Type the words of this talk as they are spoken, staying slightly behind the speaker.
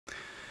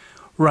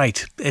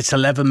Right, it's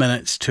 11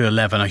 minutes to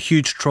 11. A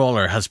huge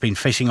trawler has been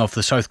fishing off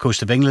the south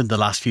coast of England the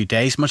last few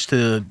days, much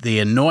to the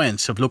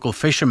annoyance of local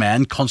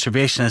fishermen,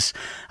 conservationists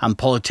and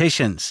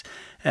politicians.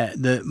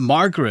 The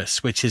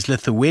Margiris, which is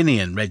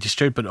Lithuanian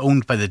registered but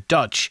owned by the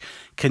Dutch,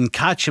 can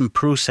catch and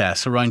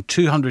process around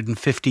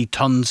 250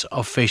 tonnes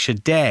of fish a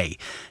day.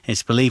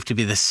 It's believed to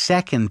be the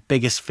second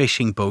biggest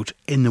fishing boat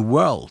in the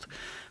world.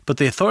 But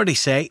the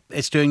authorities say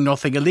it's doing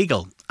nothing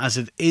illegal, as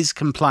it is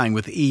complying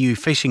with EU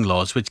fishing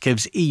laws, which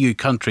gives EU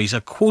countries a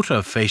quota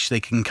of fish they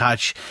can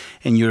catch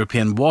in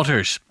European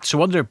waters.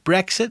 So under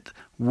Brexit,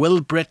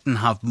 will Britain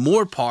have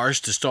more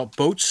powers to stop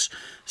boats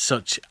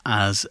such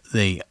as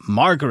the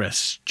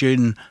Margiris?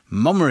 June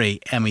Mummery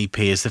MEP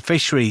is the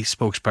fishery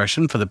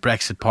spokesperson for the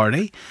Brexit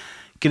Party.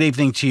 Good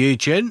evening to you,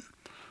 June.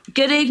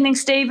 Good evening,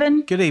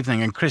 Stephen. Good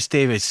evening. And Chris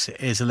Davis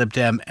is a Lib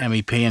Dem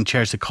MEP and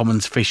chairs the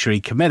Commons Fishery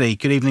Committee.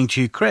 Good evening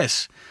to you,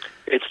 Chris.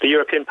 It's the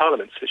European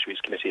Parliament's Fisheries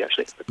Committee,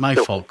 actually. My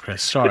fault,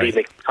 Chris. Sorry. Good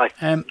evening.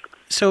 Hi.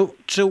 So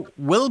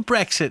will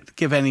Brexit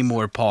give any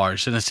more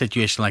powers in a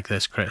situation like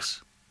this,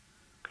 Chris?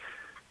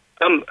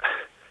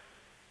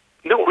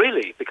 Not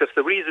really, because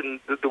the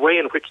way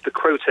in which the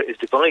quota is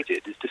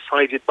divided is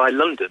decided by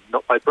London,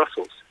 not by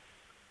Brussels.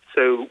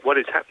 So what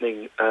is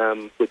happening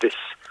with this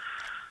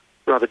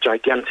rather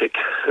gigantic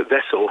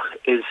vessel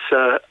is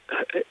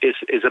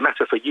a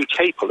matter for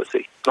UK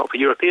policy, not for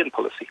European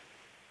policy.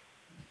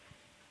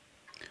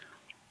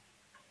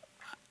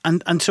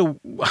 And so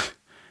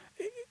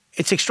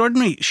it's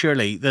extraordinary,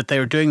 surely, that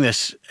they're doing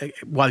this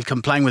while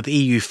complying with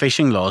EU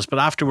fishing laws, but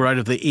after we're out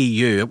of the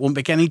EU, it won't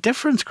make any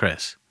difference,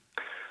 Chris.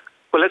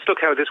 Well, let's look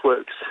how this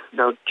works.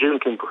 Now, June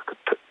can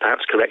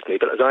perhaps correct me,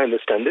 but as I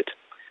understand it,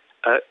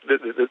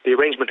 the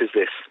arrangement is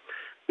this.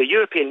 The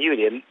European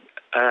Union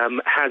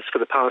has, for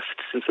the past,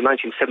 since the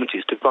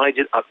 1970s,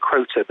 divided up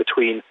quota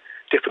between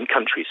different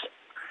countries.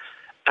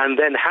 And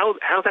then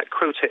how that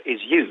quota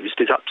is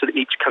used is up to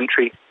each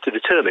country to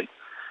determine.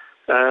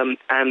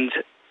 And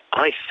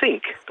I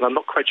think, and I'm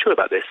not quite sure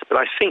about this, but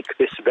I think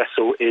this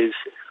vessel is,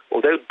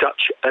 although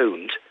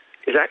Dutch-owned,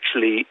 is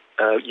actually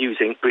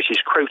using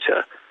British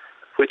quota,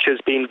 which has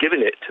been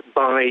given it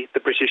by the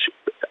British,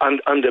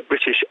 under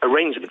British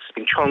arrangements,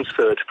 been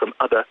transferred from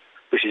other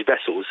British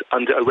vessels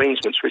under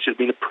arrangements which have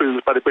been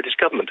approved by the British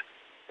government.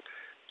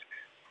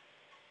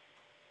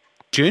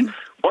 June?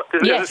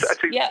 Yes,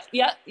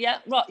 yeah.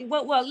 Right.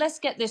 Well, let's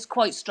get this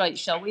quite straight,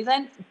 shall we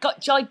then? Got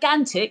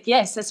gigantic,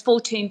 yes, that's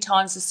 14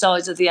 times the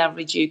size of the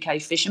average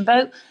UK fishing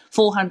boat,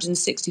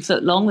 460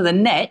 foot long with a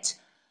net,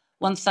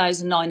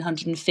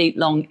 1,900 feet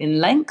long in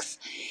length.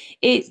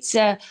 It's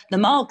the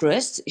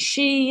Margiris.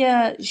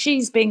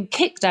 She's been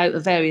kicked out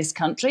of various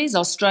countries,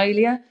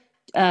 Australia,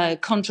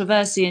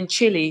 controversy in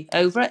Chile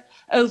over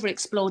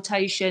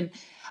exploitation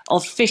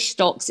of fish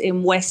stocks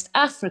in West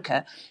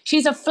Africa.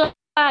 She's a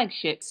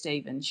flagship,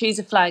 Stephen. She's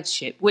a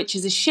flagship, which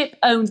is a ship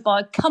owned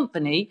by a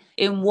company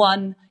in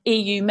one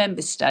EU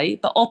member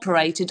state, but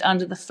operated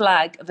under the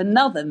flag of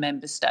another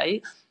member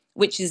state,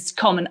 which is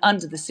common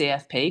under the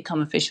CFP,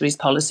 Common Fisheries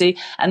Policy.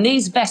 And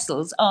these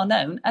vessels are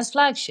known as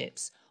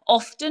flagships.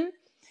 Often,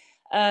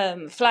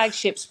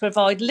 flagships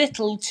provide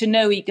little to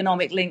no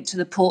economic link to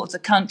the port of the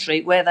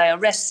country where they are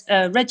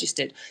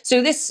registered.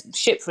 So this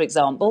ship, for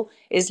example,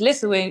 is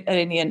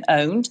Lithuanian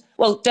owned,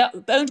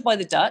 owned by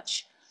the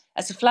Dutch.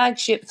 As a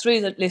flagship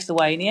through the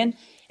Lithuanian.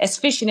 It's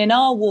fishing in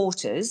our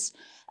waters.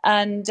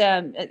 And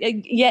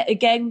yet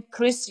again,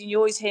 Chris, you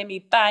always hear me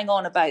bang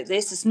on about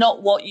this. It's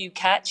not what you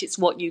catch, it's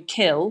what you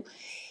kill.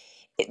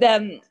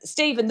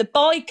 Stephen, the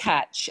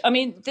bycatch, I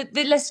mean,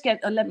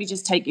 let me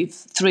just take you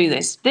through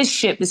this. This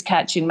ship is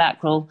catching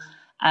mackerel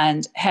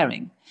and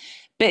herring.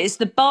 But it's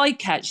the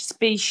bycatch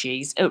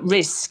species at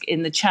risk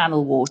in the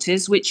channel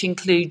waters, which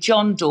include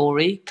John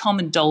Dory,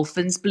 common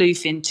dolphins,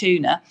 bluefin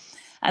tuna,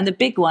 and the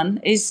big one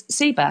is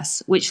sea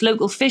bass, which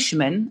local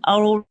fishermen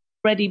are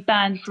already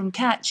banned from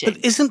catching.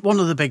 But isn't one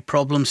of the big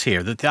problems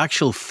here that the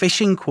actual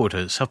fishing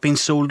quotas have been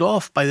sold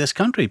off by this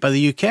country, by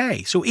the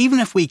UK? So even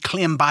if we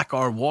claim back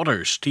our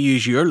waters, to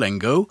use your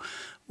lingo,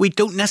 we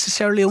don't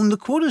necessarily own the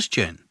quotas,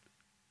 June.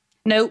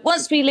 No,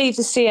 once we leave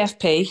the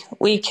CFP,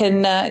 we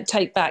can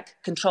take back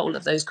control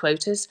of those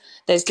quotas.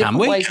 There's different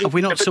ways. Have we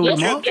not sold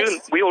them off?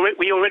 June, we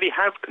already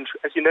have,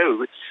 as you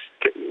know,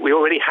 we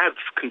already have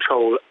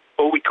control.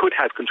 Or we could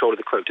have control of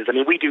the quotas. I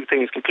mean, we do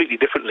things completely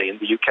differently in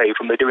the UK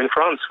from they do in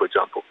France, for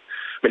example.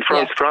 I mean,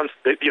 France,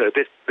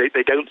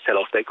 they don't sell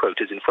off their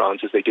quotas in France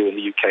as they do in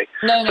the UK.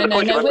 No.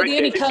 We're the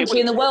only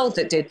country in the world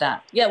that did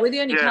that. Yeah, we're the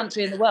only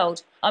country in the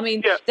world. I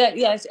mean,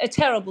 it's a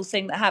terrible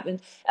thing that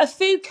happened. A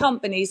few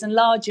companies and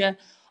larger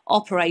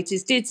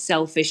operators did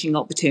sell fishing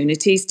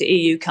opportunities to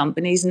EU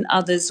companies and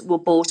others were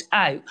bought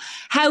out.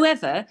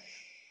 However,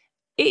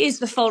 it is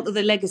the fault of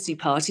the legacy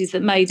parties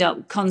that made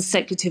up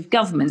consecutive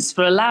governments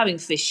for allowing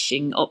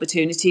fishing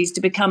opportunities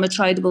to become a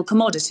tradable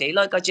commodity.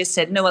 Like I just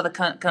said, no other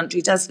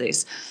country does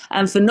this,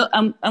 and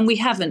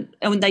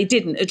they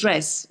didn't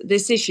address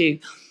this issue.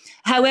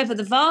 However,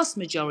 the vast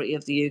majority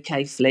of the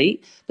UK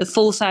fleet, the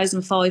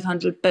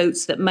 4,500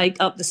 boats that make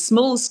up the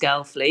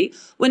small-scale fleet,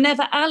 were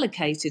never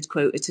allocated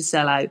quota to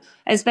sell out,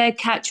 as their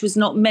catch was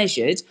not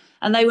measured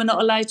and they were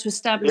not allowed to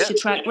establish a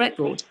track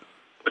record.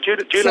 But June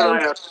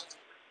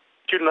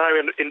and I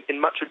are in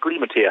much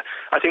agreement here.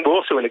 I think we're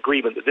also in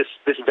agreement that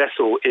this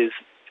vessel is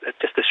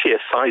just the sheer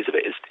size of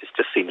it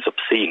just seems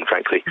obscene,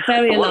 frankly.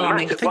 Very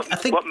alarming.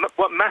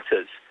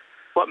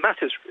 What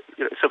matters,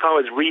 so far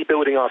as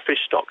rebuilding our fish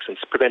stocks and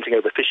preventing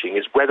overfishing,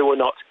 is whether or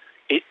not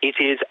it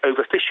is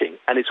overfishing,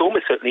 and it's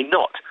almost certainly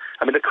not.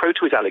 I mean, the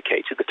quota is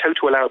allocated, the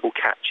total allowable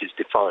catch is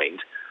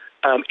defined.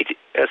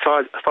 As far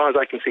as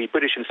I can see,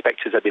 British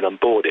inspectors have been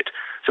onboarded,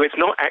 so it's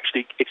not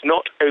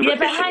overfishing. Yeah,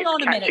 but hang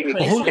on a minute,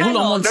 Chris. Hold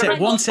on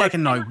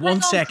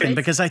one second,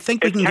 because I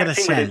think we can get a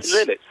sense.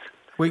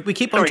 We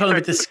keep on talking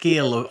about the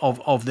scale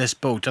of this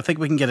boat. I think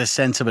we can get a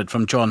sense of it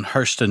from John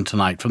Hurston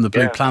tonight from the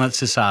Blue Planet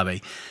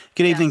Society.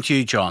 Good evening to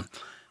you, John.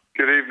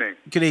 Good evening.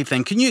 Good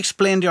evening. Can you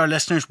explain to our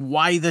listeners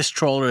why this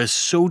trawler is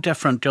so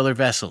different to other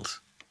vessels?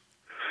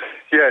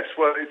 Yes,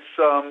 well,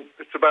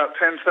 it's about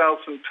 10,000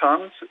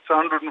 tonnes. It's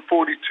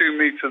 142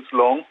 metres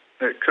long.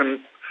 It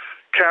can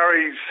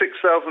carry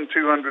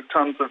 6,200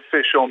 tonnes of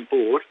fish on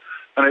board,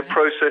 and it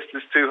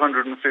processes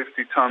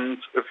 250 tonnes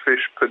of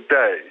fish per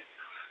day.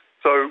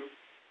 So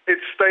it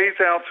stays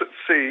out at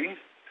sea,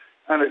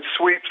 and it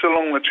sweeps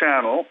along the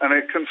channel, and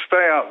it can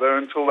stay out there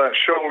until that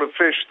shoal of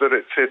fish that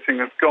it's hitting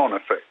has gone,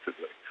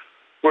 effectively.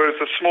 Whereas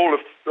the smaller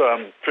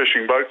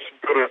fishing boats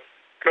have got to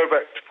go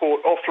back to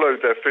port,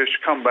 offload their fish,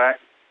 come back,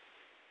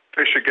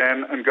 fish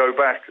again, and go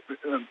back,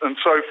 and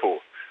so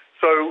forth.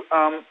 So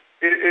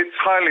it's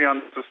highly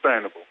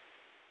unsustainable.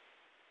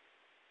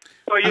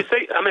 Well, you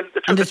see, I mean,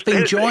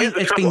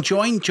 it's been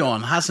joined,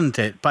 John, hasn't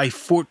it, by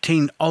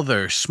 14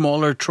 other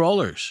smaller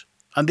trawlers,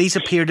 and these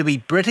appear to be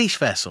British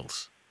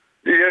vessels.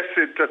 Yes,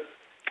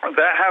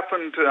 that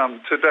happened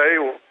today.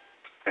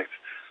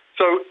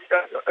 So,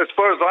 as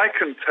far as I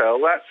can tell,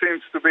 that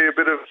seems to be a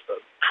bit of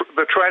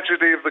the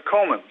tragedy of the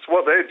commons.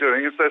 What they're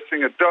doing is they're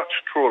seeing a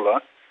Dutch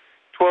trawler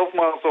 12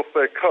 miles off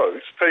their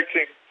coast,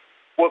 taking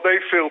what they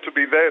feel to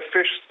be their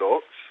fish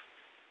stocks,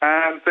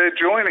 and they're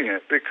joining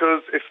it,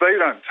 because if they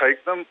don't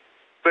take them,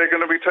 they're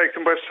going to be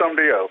taken by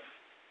somebody else.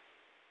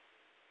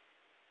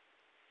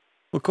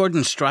 Well,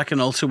 Gordon Strachan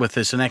also with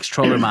us, an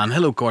ex-trawler man.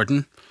 Hello,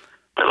 Gordon.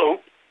 Hello.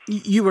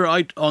 You were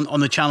out on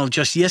the channel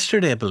just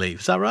yesterday, I believe.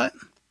 Is that right?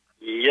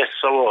 Yes,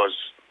 I was.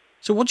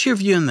 So what's your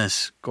view on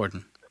this,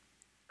 Gordon?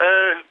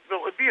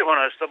 Well, to be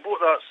honest, a boat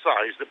that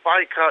size, the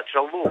bycatch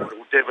alone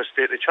will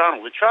devastate the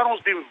channel. The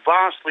channel's been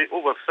vastly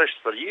overfished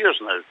for years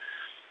now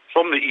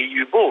from the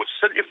EU boats.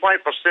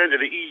 75% of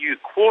the EU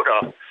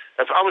quota,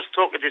 if I was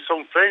talking to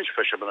some French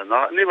fishermen and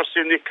that, and they were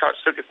saying they catch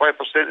 75%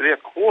 of their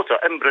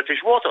quota in British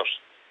waters.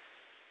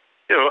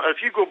 You know,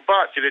 if you go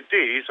back to the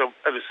days of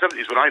in the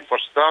 70s when I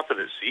first started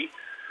at sea,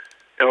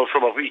 you know,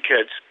 from a wee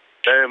kid,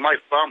 my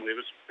family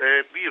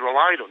we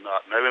relied on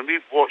that now, and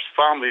we've watched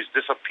families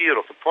disappear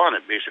off the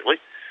planet, basically.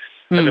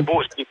 And the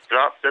boats get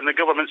scrapped, and the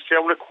government's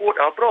selling a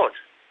quota abroad.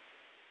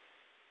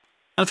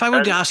 And if I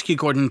were to ask you,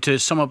 Gordon, to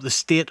sum up the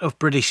state of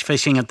British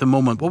fishing at the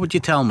moment, what would you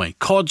tell me?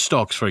 Cod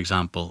stocks, for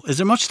example. Is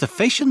there much to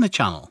fish in the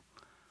channel?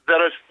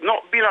 There has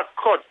not been a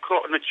cod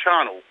caught in the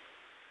channel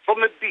from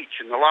the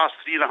beach in the last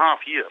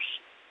 3.5 years.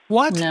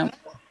 What? No.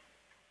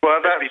 Well,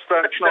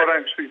 that's not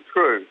actually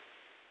true.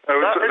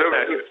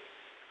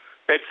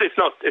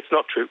 It's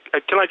not true.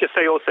 Can I just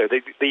say also,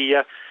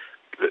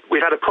 we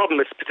had a problem,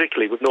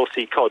 particularly with North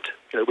Sea cod.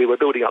 You know, we were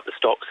building up the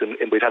stocks, and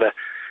we've had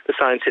the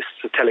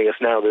scientists are telling us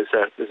now there's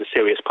a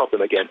serious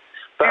problem again.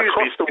 But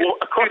across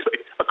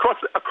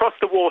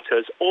the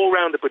waters, all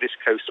around the British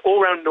coast,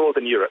 all around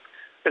northern Europe,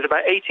 there's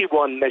about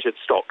 81 measured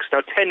stocks.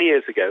 Now, 10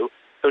 years ago,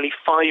 only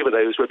 5 of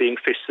those were being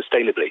fished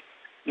sustainably.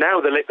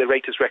 Now the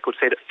latest records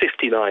say that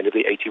 59 of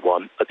the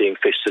 81 are being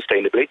fished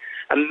sustainably,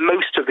 and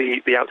most of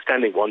the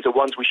outstanding ones are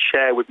ones we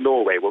share with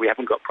Norway, where we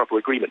haven't got proper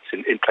agreements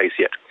in place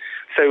yet.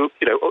 So,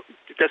 you know,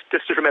 just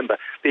to remember,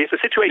 the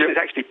situation is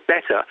actually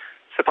better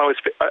so far as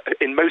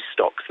in most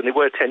stocks than they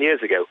were 10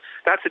 years ago.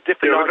 That's a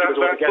different argument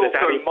altogether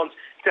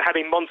to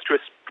having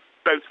monstrous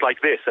boats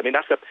like this. I mean,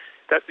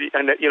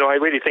 you know, I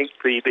really think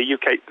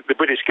the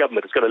British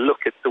government has got to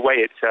look at the way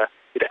it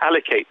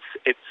allocates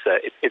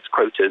its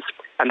quotas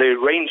and the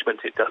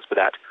arrangement it does for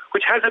that,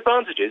 which has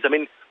advantages. I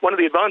mean, one of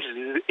the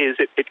advantages is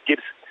it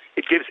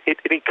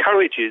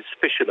encourages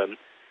fishermen,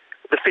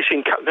 the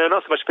fishing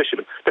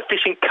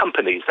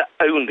companies that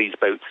own these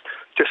boats,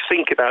 to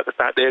think about the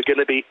fact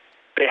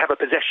they have a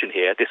possession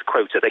here, this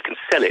quota, they can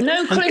sell it.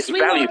 No, Chris, it's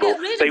valuable.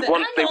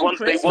 Want to get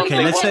rid of it.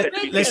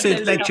 Okay, let's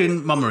let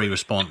June Mummery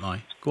respond now.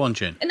 Go on,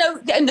 June. No,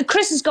 and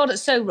Chris has got it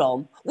so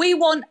wrong. We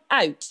want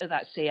out of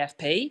that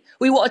CFP.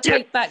 We want to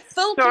take back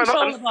full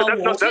control of our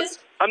waters.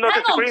 I'm not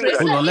disagreeing with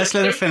that. Hold on, let's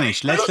let her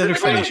finish. Let's let her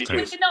finish,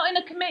 Chris. We're not in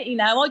a committee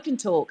now. I can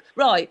talk.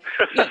 Right.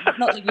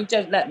 Not that you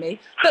don't let me.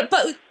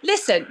 But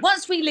listen,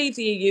 once we leave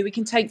the EU, we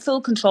can take full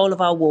control of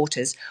our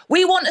waters.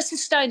 We want a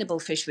sustainable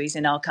fisheries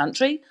in our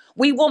country.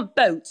 We want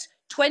boats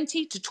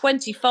 20 to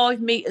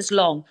 25 metres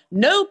long,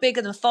 no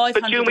bigger than 500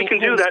 But June, we can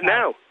do that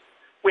now.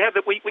 We have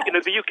the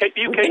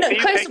UK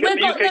Chris,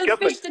 we've got no government.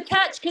 fish to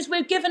catch because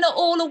we've given it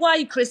all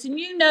away, Chris, and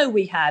you know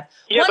we have.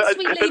 Yeah, Once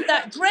we leave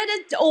that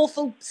dreaded,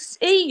 awful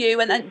EU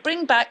and then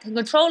bring back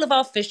control of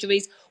our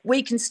fisheries,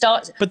 we can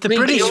start. But the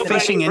British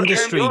fishing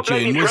industry,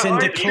 June, was in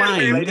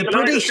decline. The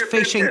British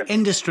fishing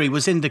industry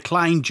was in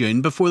decline,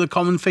 June, before the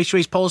Common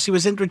Fisheries Policy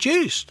was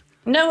introduced.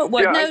 No, it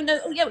wasn't. No.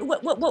 Yeah,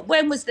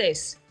 when was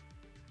this?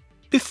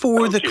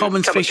 Before the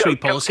Common Fisheries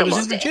Policy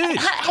was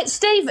introduced.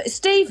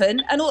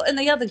 Stephen and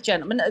the other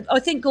gentleman, I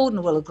think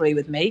Gordon will agree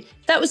with me,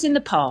 that was in the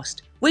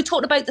past. We're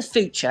talking about the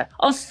future.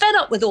 I'm fed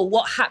up with all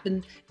what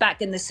happened back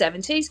in the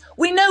 70s.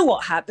 We know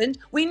what happened.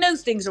 We know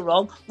things are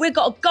wrong. We've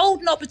got a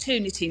golden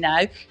opportunity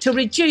now to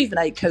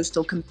rejuvenate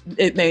coastal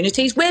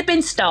communities. We've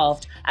been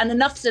starved, and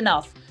enough's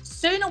enough.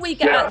 Sooner we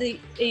get out of the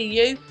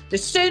EU, the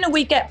sooner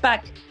we get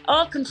back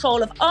our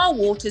control of our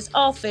waters,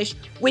 our fish,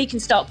 we can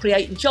start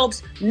creating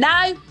jobs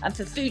now and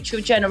for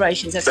future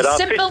generations. That's as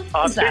simple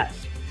as that.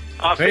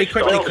 Very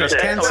quickly, Chris,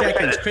 10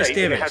 seconds. Chris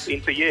Davis. It has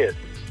been for years.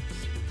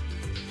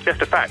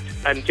 Just a fact.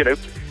 And,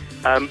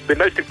 the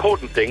most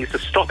important thing is to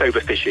stop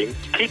overfishing,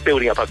 keep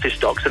building up our fish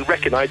stocks and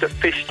recognise that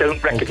fish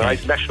don't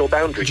recognise national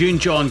boundaries. June,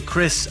 John,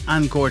 Chris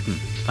and Gordon,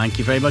 thank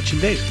you very much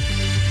indeed.